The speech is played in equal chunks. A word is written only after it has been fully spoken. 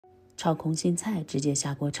炒空心菜直接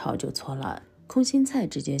下锅炒就错了。空心菜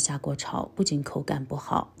直接下锅炒不仅口感不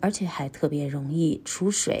好，而且还特别容易出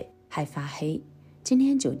水，还发黑。今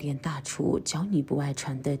天酒店大厨教你不外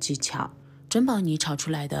传的技巧，准保你炒出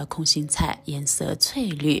来的空心菜颜色翠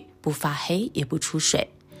绿，不发黑也不出水。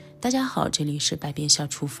大家好，这里是百变小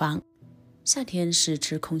厨房。夏天是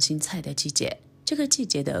吃空心菜的季节，这个季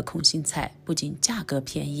节的空心菜不仅价格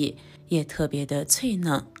便宜，也特别的脆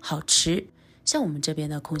嫩好吃。像我们这边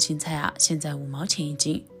的空心菜啊，现在5毛钱一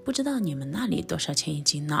斤，不知道你们那里多少钱一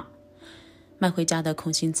斤呢？买回家的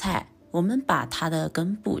空心菜，我们把它的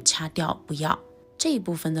根部掐掉不要，这一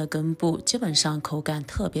部分的根部基本上口感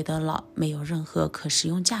特别的老，没有任何可食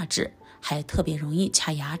用价值，还特别容易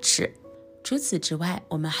卡牙齿。除此之外，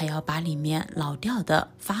我们还要把里面老掉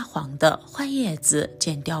的发黄的坏叶子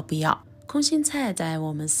剪掉不要。空心菜在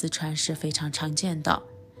我们四川是非常常见的，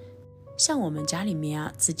像我们家里面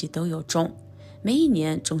啊自己都有种，每一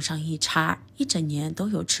年种上一茬，一整年都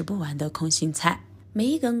有吃不完的空心菜。每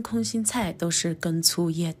一根空心菜都是根粗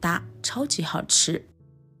叶大，超级好吃。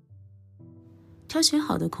挑选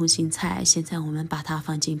好的空心菜，现在我们把它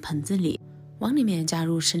放进盆子里，往里面加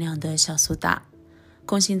入适量的小苏打。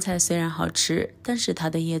空心菜虽然好吃，但是它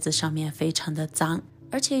的叶子上面非常的脏，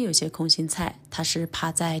而且有些空心菜它是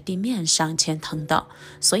趴在地面上潜腾的，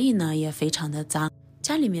所以呢也非常的脏。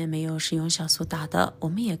家里面没有使用小苏打的，我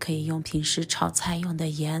们也可以用平时炒菜用的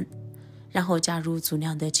盐，然后加入足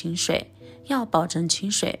量的清水，要保证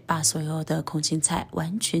清水把所有的空心菜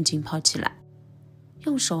完全浸泡起来。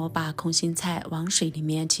用手把空心菜往水里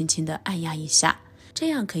面轻轻的按压一下，这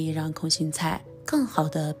样可以让空心菜更好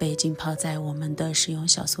的被浸泡在我们的食用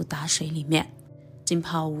小苏打水里面，浸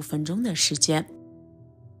泡5分钟的时间。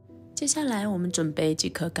接下来我们准备几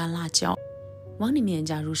颗干辣椒，往里面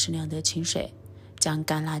加入适量的清水，将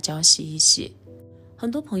干辣椒洗一洗。很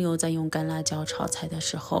多朋友在用干辣椒炒菜的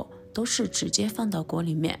时候都是直接放到锅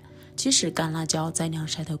里面，其实干辣椒在晾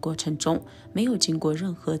晒的过程中没有经过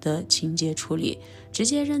任何的清洁处理，直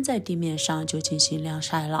接扔在地面上就进行晾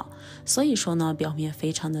晒了，所以说呢表面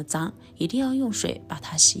非常的脏，一定要用水把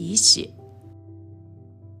它洗一洗。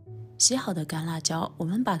洗好的干辣椒我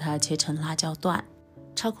们把它切成辣椒段。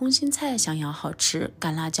炒空心菜想要好吃，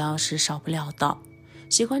干辣椒是少不了的，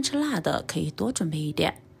喜欢吃辣的可以多准备一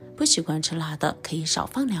点，不喜欢吃辣的可以少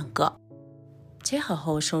放2个。切好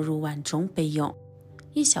后收入碗中备用。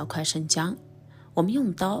1小块生姜，我们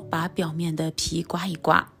用刀把表面的皮刮一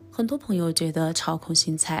刮。很多朋友觉得炒空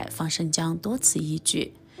心菜放生姜多此一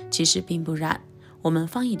举，其实并不然。我们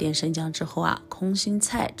放一点生姜之后啊，空心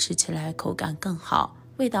菜吃起来口感更好，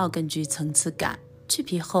味道更具层次感。去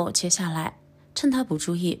皮后切下来，趁它不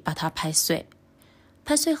注意把它拍碎。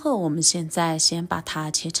拍碎后，我们现在先把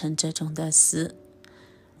它切成这种的丝。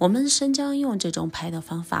我们生姜用这种拍的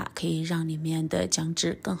方法，可以让里面的姜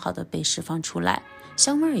汁更好的被释放出来，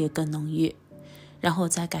香味也更浓郁。然后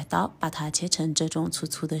再改刀把它切成这种粗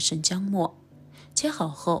粗的生姜末。切好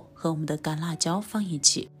后和我们的干辣椒放一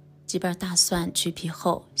起。几瓣大蒜去皮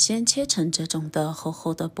后，先切成这种的厚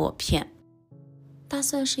厚的薄片。大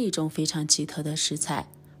蒜是一种非常奇特的食材，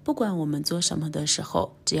不管我们做什么的时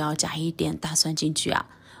候，只要加一点大蒜进去啊，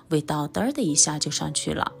味道嘚的一下就上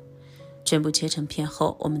去了。全部切成片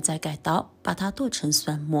后，我们再改刀把它剁成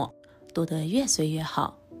蒜末，剁得越碎越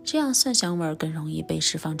好，这样蒜香味更容易被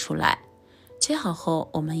释放出来。切好后，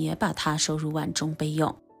我们也把它收入碗中备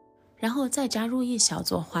用，然后再加入1小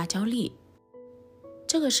撮花椒粒。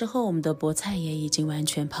这个时候我们的菠菜也已经完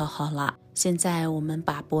全泡好了，现在我们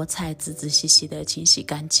把菠菜仔仔细细的清洗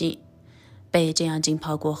干净。被这样浸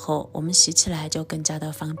泡过后，我们洗起来就更加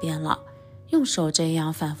的方便了，用手这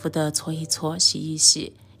样反复的搓一搓，洗一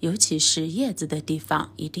洗，尤其是叶子的地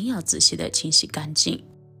方一定要仔细的清洗干净。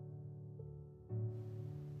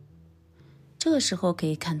这个时候可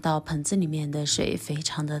以看到盆子里面的水非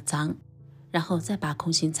常的脏，然后再把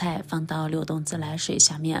空心菜放到流动自来水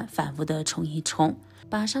下面反复的冲一冲，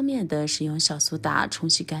把上面的食用小苏打冲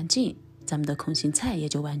洗干净，咱们的空心菜也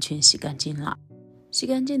就完全洗干净了。洗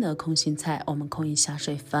干净的空心菜我们控一下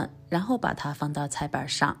水分，然后把它放到菜板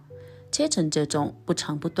上，切成这种不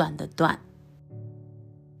长不短的段。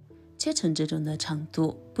切成这种的长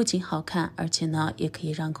度不仅好看，而且呢也可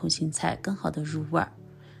以让空心菜更好的入味儿。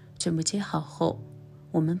全部切好后，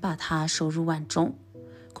我们把它收入碗中。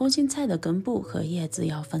空心菜的根部和叶子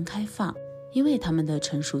要分开放，因为它们的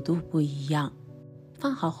成熟度不一样。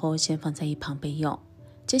放好后先放在一旁备用。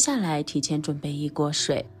接下来提前准备1锅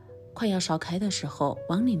水，快要烧开的时候，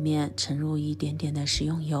往里面盛入一点点的食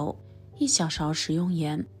用油，1小勺食用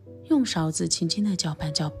盐，用勺子轻轻的搅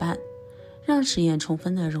拌搅拌，让食盐充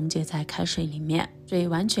分的溶解在开水里面。水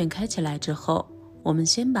完全开起来之后，我们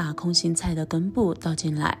先把空心菜的根部倒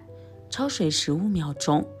进来，焯水15秒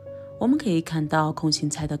钟。我们可以看到空心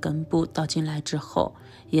菜的根部倒进来之后，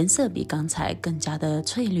颜色比刚才更加的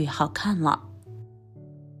翠绿好看了。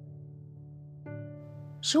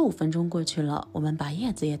15分钟过去了，我们把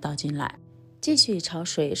叶子也倒进来，继续焯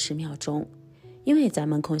水10秒钟。因为咱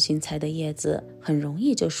们空心菜的叶子很容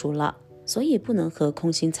易就熟了，所以不能和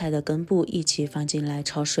空心菜的根部一起放进来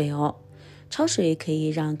焯水哦。焯水可以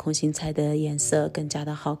让空心菜的颜色更加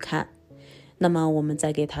的好看。那么我们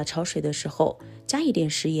在给它焯水的时候，加一点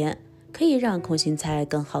食盐，可以让空心菜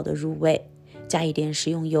更好的入味。加一点食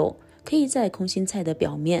用油，可以在空心菜的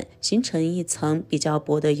表面形成一层比较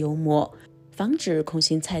薄的油膜，防止空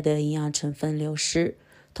心菜的营养成分流失。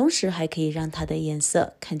同时还可以让它的颜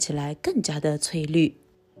色看起来更加的翠绿。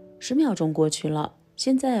10秒钟过去了，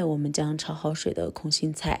现在我们将焯好水的空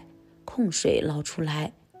心菜控水捞出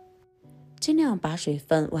来，尽量把水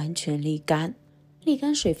分完全沥干。沥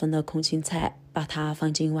干水分的空心菜，把它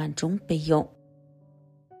放进碗中备用。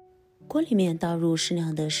锅里面倒入适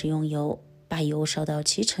量的食用油，把油烧到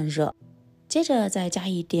7成热，接着再加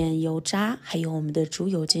一点油渣，还有我们的猪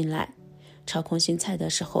油进来。炒空心菜的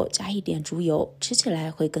时候加一点猪油，吃起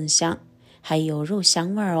来会更香，还有肉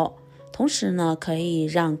香味哦。同时呢，可以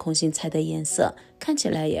让空心菜的颜色看起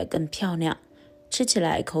来也更漂亮，吃起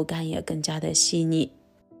来口感也更加的细腻。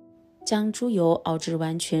将猪油熬至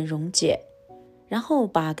完全溶解，然后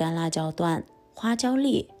把干辣椒段、花椒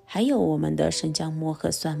粒还有我们的生姜末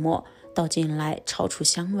和蒜末倒进来炒出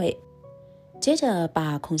香味。接着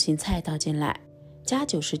把空心菜倒进来，加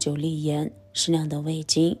99粒盐，适量的味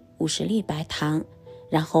精，50粒白糖，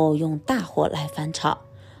然后用大火来翻炒。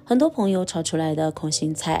很多朋友炒出来的空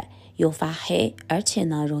心菜又发黑，而且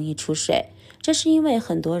呢容易出水，这是因为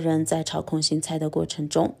很多人在炒空心菜的过程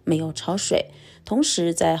中没有焯水，同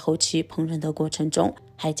时在后期烹饪的过程中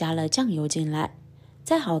还加了酱油进来。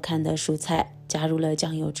再好看的蔬菜加入了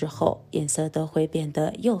酱油之后，颜色都会变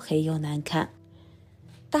得又黑又难看。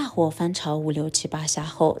大火翻炒5、6、7、8下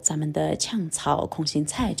后，咱们的炝炒空心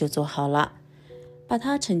菜就做好了，把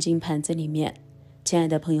它盛进盘子里面。亲爱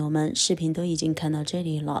的朋友们，视频都已经看到这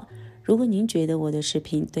里了，如果您觉得我的视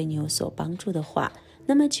频对你有所帮助的话，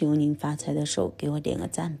那么请用您发财的手给我点个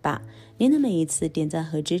赞吧。您的每一次点赞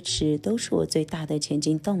和支持都是我最大的前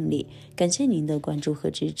进动力，感谢您的关注和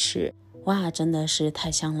支持。哇，真的是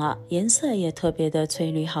太香了，颜色也特别的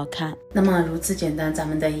翠绿好看。那么如此简单，咱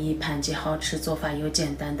们的一盘既好吃做法又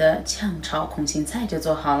简单的炝炒空心菜就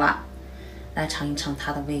做好了。来尝一尝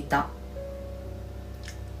它的味道。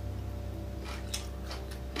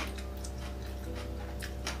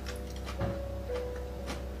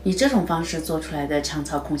以这种方式做出来的炝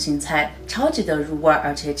炒空心菜超级的入味，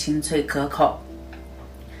而且清脆可口。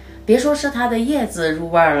别说是它的叶子入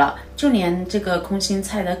味了，就连这个空心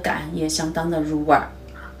菜的杆也相当的入味，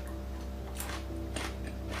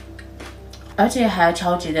而且还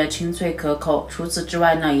超级的清脆可口。除此之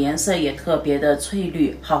外呢，颜色也特别的翠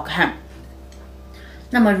绿好看。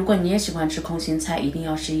那么如果你也喜欢吃空心菜，一定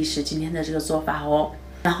要试一试今天的这个做法哦。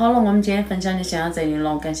那好了，我们今天分享就先到这里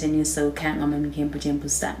了，感谢您收看，我们明天不见不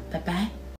散，拜拜。